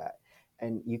about that?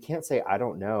 And you can't say, I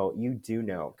don't know. You do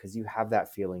know, because you have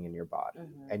that feeling in your body,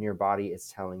 and your body is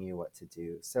telling you what to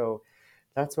do. So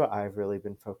that's what I've really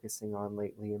been focusing on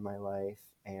lately in my life,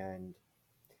 and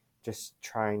just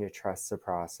trying to trust the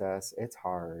process. It's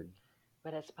hard,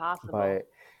 But it's possible. but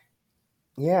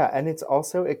yeah. And it's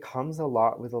also, it comes a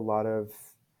lot with a lot of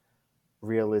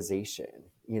realization,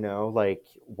 like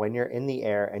when you're in the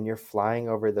air and you're flying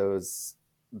over those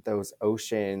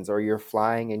oceans, or you're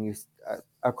flying and you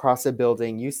across a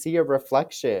building, you see a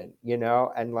reflection,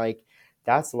 and like,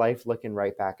 that's life looking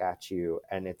right back at you.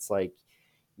 And it's like,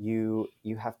 you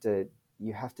have to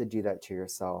do that to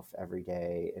yourself every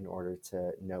day in order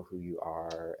to know who you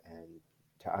are and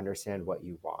to understand what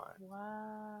you want.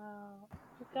 Wow.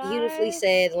 You Beautifully guys.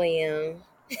 said, Liam.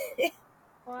 Thank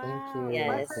Wow. My you.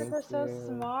 Yes. friends Thank are so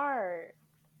you. smart.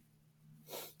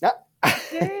 Ah. We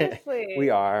Seriously.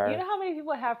 You are. know how many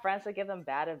people have friends that give them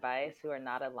bad advice who are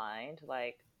not aligned,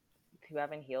 like who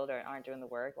haven't healed or aren't doing the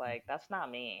work? Like, that's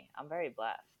not me. I'm very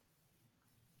blessed.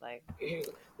 Like,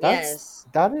 That's Yes.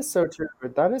 that is so true.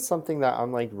 But that is something that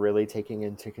I'm like really taking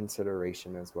into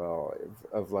consideration as well.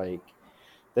 Of like,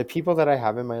 the people that I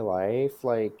have in my life,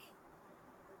 like,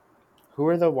 who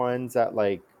are the ones that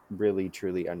like really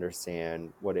truly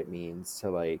understand what it means to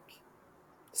like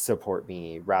support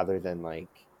me, rather than like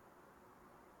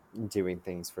doing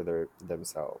things for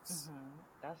themselves,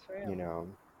 that's you real. know?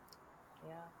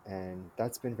 Yeah. And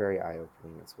that's been very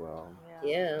eye-opening as well. Yeah.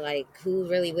 Yeah, like who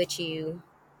really with you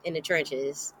in the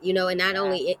trenches, and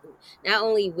Yeah. not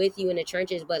only with you in the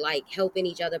trenches, but like helping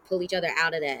each other, pull each other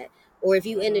out of that. Or if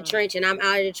you in the Mm, trench and I'm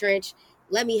out of the trench,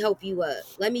 let me help you up.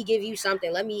 Let me give you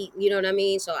something. Let me, you know what I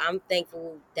mean? So I'm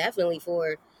thankful definitely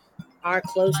for our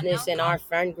closeness and our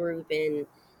friend group, and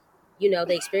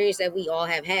the experience that we all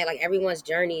have had. Like everyone's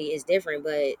journey is different,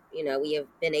 but we have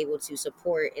been able to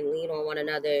support and lean on one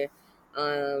another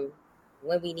um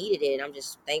when we needed it. And I'm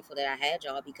just thankful that I had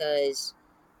y'all, because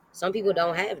some people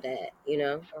don't yeah. have that.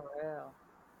 For real.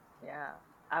 Yeah,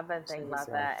 I've been So thinking about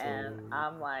that, and Exactly.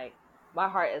 I'm like, my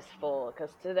heart is full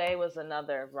because today was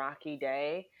another rocky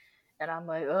day, and I'm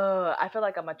like, oh, I feel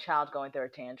like I'm a child going through a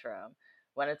tantrum.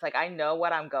 When it's like I know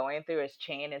what I'm going through is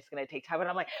change, it's gonna take time, but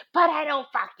I'm like, but I don't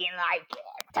fucking like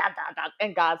it. Da, da, da.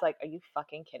 And God's like, are you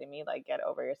fucking kidding me? Like, get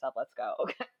over yourself. Let's go.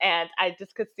 And I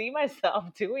just could see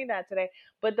myself doing that today.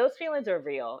 But those feelings are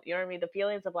real. You know what I mean? The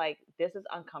feelings of like, this is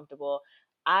uncomfortable.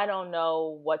 I don't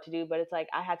know what to do, but it's like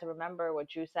I had to remember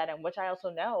what you said, and which I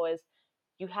also know is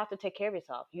you have to take care of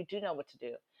yourself. You do know what to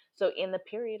do. So in the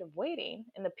period of waiting,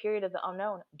 in the period of the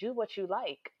unknown, do what you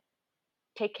like.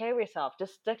 Take care of yourself.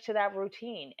 Just stick to that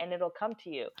routine and it'll come to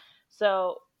you.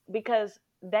 So because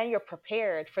then you're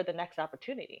prepared for the next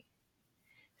opportunity.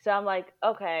 So I'm like,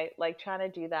 okay, like trying to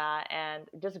do that and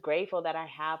just grateful that I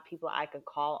have people I can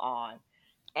call on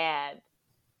and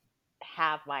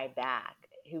have my back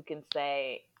who can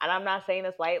say, and I'm not saying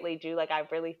this lightly, Drew, like I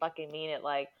really fucking mean it.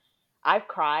 Like I've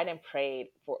cried and prayed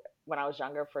for when I was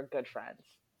younger for good friends.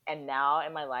 And now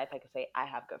in my life, I can say I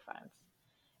have good friends.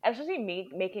 And especially me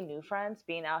making new friends,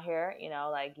 being out here,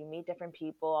 like you meet different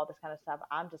people, all this kind of stuff.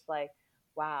 I'm just like,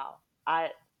 wow,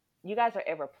 you guys are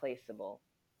irreplaceable.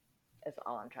 Is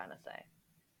all I'm trying to say.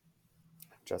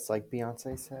 Just like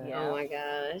Beyonce said. oh Yeah. my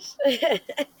gosh.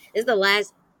 It's the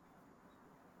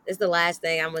last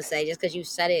thing I'm gonna say, just because you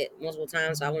said it multiple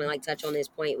times, so I want to like touch on this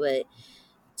point. But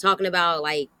talking about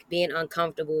like being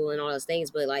uncomfortable and all those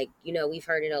things, but like we've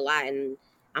heard it a lot, and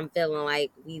I'm feeling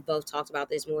like we both talked about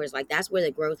this more. Is like that's where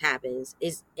the growth happens,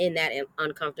 is in that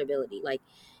uncomfortability. Like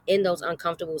in those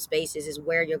uncomfortable spaces is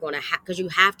where you're gonna because you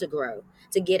have to grow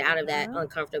to get out of that Mm-hmm.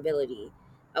 uncomfortability.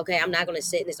 Okay, I'm not gonna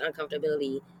sit in this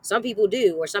uncomfortability. Some people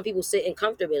do, or some people sit in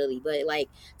comfortability, but like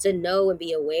to know and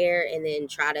be aware and then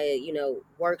try to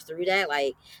work through that,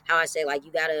 like how I say, like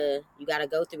you gotta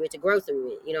go through it to grow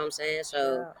through it, you know what I'm saying?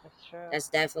 So True. It's true. that's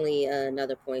definitely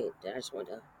another point that I just want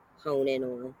to hone in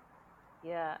on.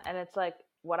 Yeah, and it's like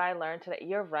what I learned today.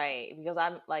 You're right because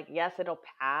I'm like, yes, it'll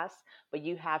pass, but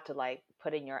you have to like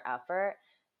put in your effort.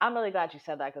 I'm really glad you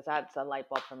said that because that's a light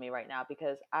bulb for me right now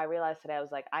because I realized today I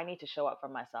was like, I need to show up for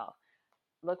myself.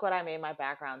 Look what I made my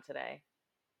background today,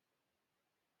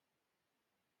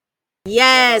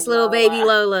 Yes, little little baby Lola.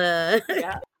 Lola.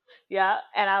 Yeah, yeah,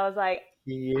 and I was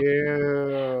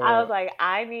You. like,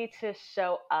 I need to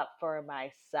show up for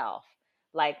myself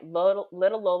Like little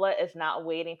Lola is not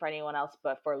waiting for anyone else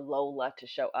but for Lola to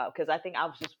show up, because I think I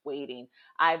was just waiting.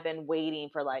 I've been waiting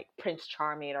for like Prince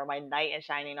Charming or my knight in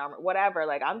shining armor, whatever.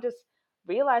 Like I'm just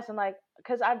realizing, like,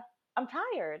 because I'm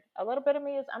tired. A little bit of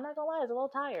me is, I'm not gonna lie, is a little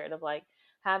tired of like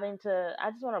having to.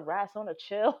 I just want to rest. I want to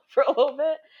chill for a little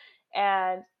bit,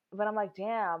 and but I'm like,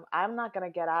 damn, I'm not gonna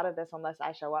get out of this unless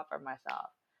I show up for myself.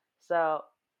 So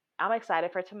I'm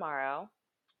excited for tomorrow.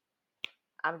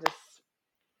 I'm just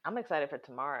I'm excited for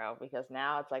tomorrow because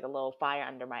now it's like a little fire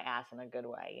under my ass in a good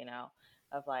way,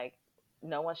 of like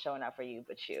no one's showing up for you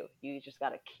but you. You just got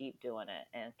to keep doing it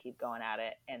and keep going at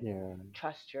it and Yeah.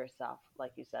 trust yourself,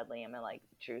 like you said, Liam, and like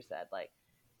Drew said, like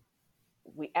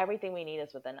we everything we need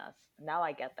is within us. Now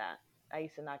I get that. I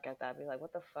used to not get that. Be like,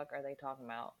 what the fuck are they talking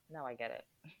about? Now I get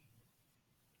it.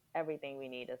 Everything we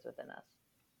need is within us.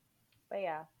 But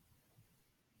yeah,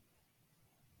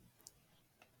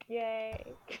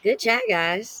 yay, Good chat,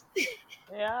 guys.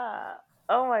 yeah.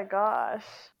 Oh my gosh,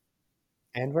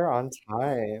 And we're on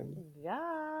time.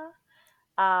 yeah.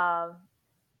 Um,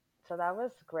 So that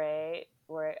was great.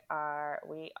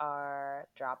 We are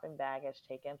dropping baggage,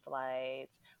 taking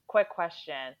flights. Quick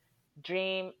question: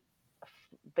 dream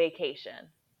vacation.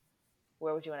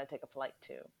 Where would you want to take a flight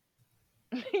to?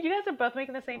 You guys are both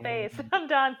making the same face. Um, I'm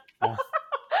done. uh,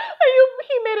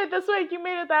 He made it this way. You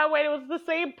made it that way. It was the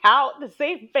same pout, the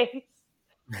same face.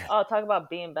 Oh, talk about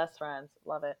being best friends.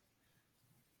 Love it.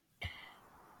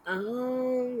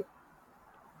 Um,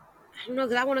 I don't know,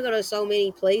 because I want to go to so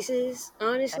many places, I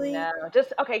honestly. know.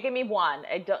 Just okay. Give me one.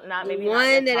 I don't not The maybe not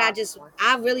your one that top.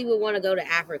 I really would want to go to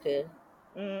Africa.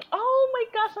 Oh my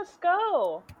gosh, let's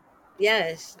go.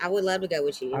 Yes, I would love to go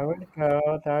with I you. would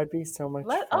go. That would be so much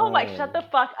Oh my, shut the fun.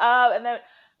 fuck up. And then,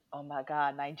 oh my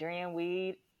God, Nigerian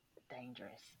weed,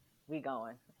 dangerous. We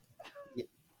going. Yeah,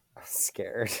 I'm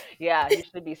scared. Yeah, you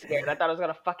should be scared. I thought I was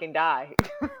going to fucking die.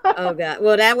 Oh God.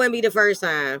 Well, that wouldn't be the first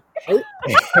time. Oh,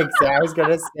 Exactly. I was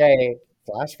gonna say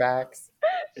flashbacks.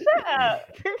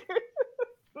 Shut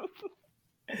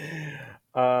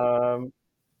Um,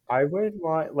 I would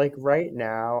want, like, right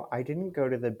now, I didn't go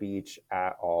to the beach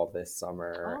at all this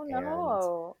summer, Oh and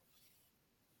no.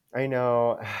 I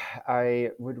know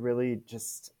I would really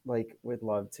just like would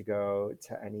love to go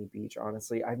to any beach,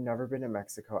 honestly. I've never been to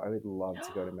Mexico. I would love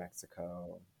to go to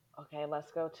Mexico. Okay,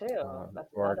 let's go too. That's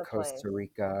Or another place. Costa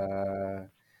Rica.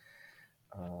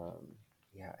 Um,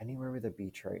 yeah, anywhere with a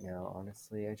beach right now,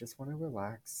 honestly. I just want to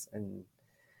relax and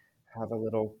have a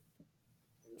little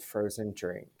frozen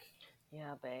drink.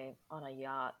 Yeah, babe, on a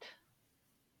yacht.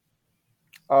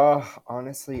 Oh,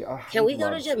 honestly, I can would we go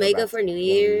to love to go Jamaica back to for New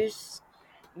Italy. Year's?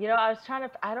 I was trying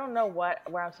to, I don't know where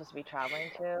I'm supposed to be traveling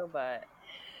to, but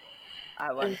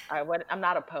I'm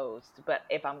not opposed, but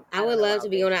I I don't would know where love I'll to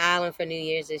be be. on an island for New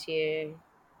Year's this year.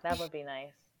 That would be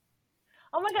nice.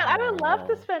 Oh my God, I I would love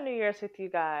to know. spend New Year's with you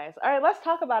guys. All right, let's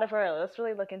talk about it for real. Let's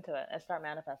really look into it and start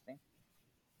manifesting.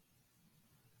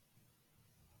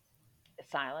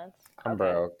 Silence. I'm Okay.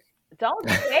 broke. Don't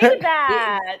say You,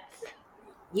 that.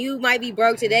 you might be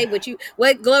broke today, but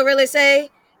what Glorilla say?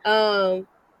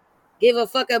 Give a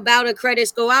fuck about a credit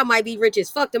score. I might be rich as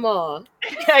fuck them all.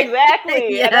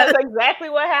 Exactly. And Yeah. that's exactly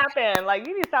what happened. Like,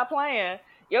 you need to stop playing.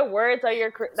 Your words are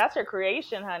that's your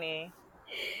creation, honey.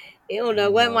 You don't I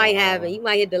know what might happen. know. You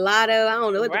might hit the lotto. I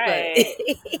don't know what the Right. fuck.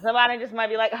 Somebody just might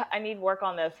be like, I need work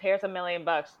on this. Here's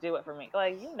 $1,000,000. Do it for me.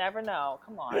 Like, you never know.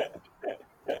 Come on.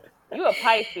 You a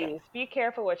Pisces. Be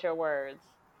careful with your words.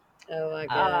 Oh my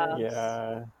Uh, gosh.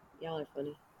 Yeah, Y'all are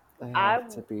funny. I I, have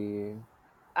to be.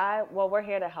 well, we're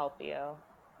here to help you.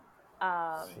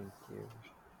 Um, Thank you.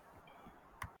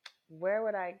 where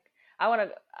would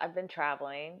I've been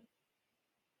traveling,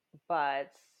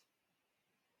 but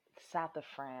south of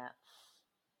France.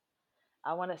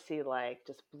 I want to see like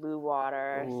just blue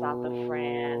water, south of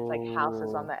France, like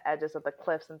houses on Ooh. the edges of the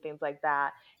cliffs and things like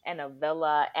that, and a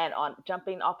villa, and on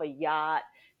jumping off a yacht,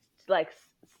 like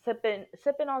sipping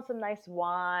on some nice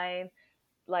wine,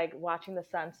 like watching the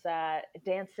sunset,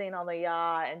 dancing on the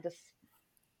yacht, and just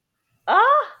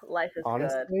life is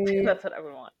good. Honestly, That's what I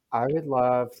would want. I would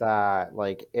love that.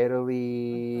 Like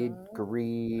Italy, Mhm. Mhm.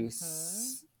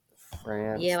 Greece,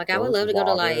 Yeah, France, like I would those love to go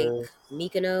to like waters,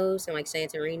 Mykonos and like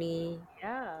Santorini.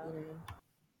 Yeah. You know.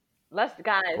 Let's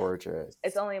guys.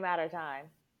 It's gorgeous. only a matter of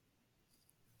time.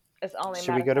 It's only a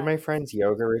Should we matter of go to time. my friend's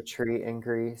yoga retreat in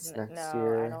Greece next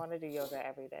No, I don't year? want to do yoga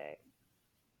every day.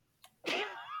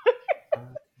 Uh,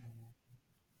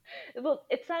 Well,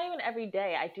 it's not even every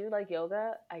day. I do like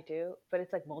yoga, I do, but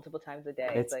it's like multiple times a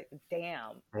day. It's It's like,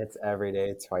 damn. it's every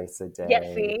day, twice a Yeah,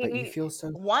 day, but you see, feel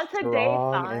so once a day,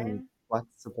 strong and fine.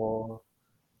 flexible.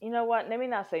 You know what? Let me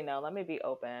not say no. Let me be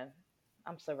open.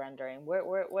 I'm surrendering.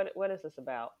 What is this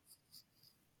about?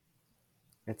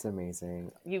 It's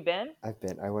amazing. You've been?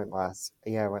 I went last.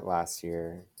 Yeah, I went last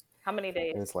year. How many It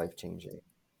days? was life changing.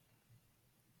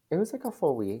 It was like a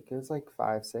full week. It was like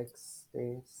 5, 6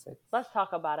 days, 6. Let's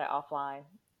talk about it offline.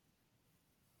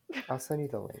 I'll send you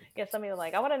the link. Yeah, something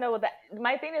like I want to know what that.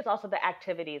 My thing is also the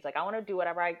activities. Like I want to do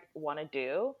whatever I want to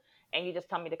do, and you just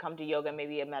tell me to come to yoga,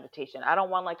 maybe a meditation. I don't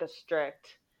want like a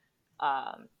strict.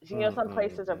 Some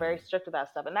places are very Mm-mm-mm. strict with that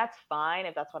stuff, and that's fine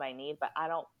if that's what I need. But I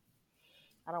don't.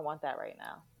 I don't want that right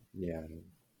now. Yeah,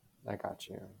 I got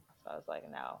you. So I was like,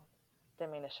 no,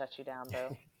 didn't mean to shut you down,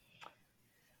 boo.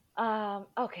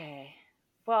 Okay.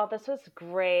 Well, this was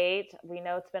great. We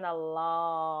know it's been a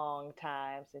long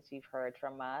time since you've heard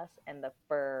from us and the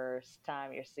first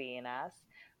time you're seeing us.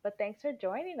 But thanks for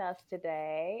joining us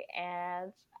today.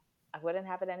 And I wouldn't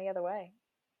have it any other way.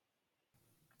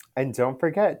 And don't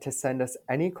forget to send us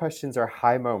any questions or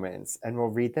high moments, and we'll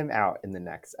read them out in the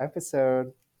next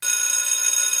episode.